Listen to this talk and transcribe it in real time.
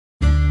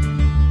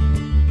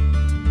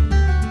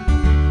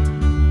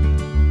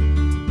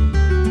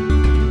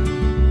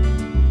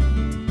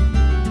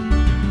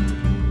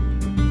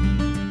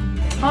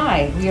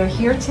Hwy. We are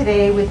here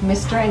today with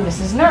Mr. and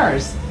Mrs.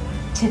 Nurs.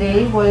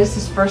 Today was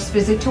his first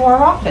visit to our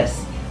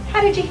office.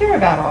 How did you hear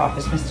about our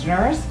office, Mr.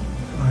 Nurs?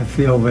 I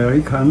feel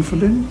very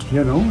confident,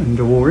 in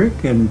the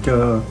work, and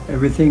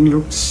everything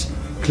looks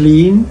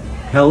clean,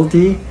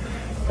 healthy,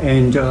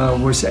 and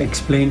was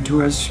explained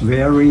to us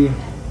very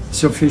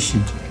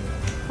sufficient.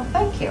 Well,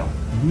 thank you.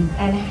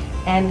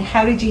 And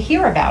how did you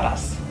hear about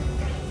us?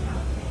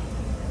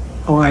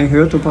 Oh, I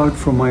heard about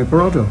from my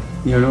brother.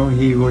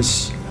 He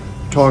was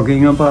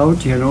talking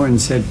about, and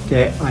said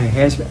that I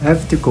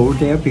have to go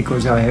there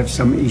because I have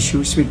some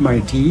issues with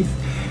my teeth.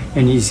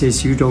 And he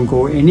says, you don't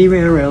go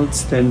anywhere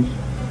else than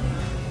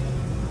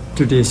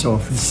to this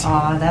office.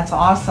 That's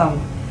awesome.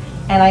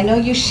 And I know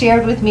you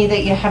shared with me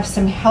that you have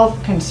some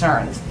health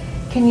concerns.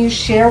 Can you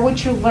share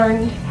what you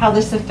learned, how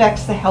this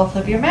affects the health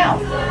of your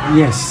mouth?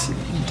 Yes,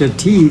 the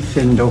teeth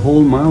and the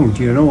whole mouth,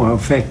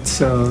 affects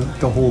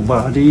the whole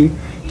body,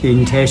 the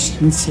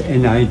intestines,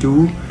 and I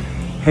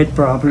had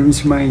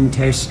problems with my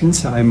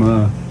intestines. I'm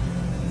a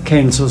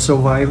cancer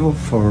survivor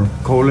for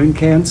colon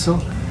cancer,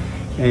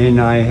 and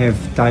I have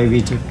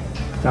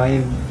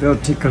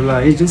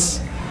diverticulitis,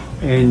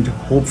 and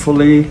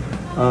hopefully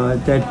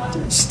that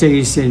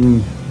stays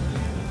in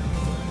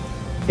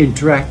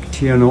track,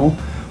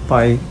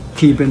 by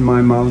keeping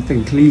my mouth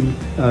and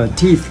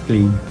teeth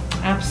clean.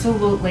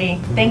 Absolutely.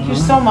 Thank you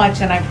so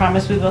much, and I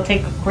promise we will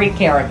take great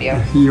care of you.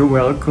 You're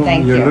welcome.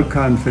 Thank you. You look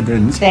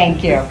confident.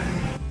 Thank you.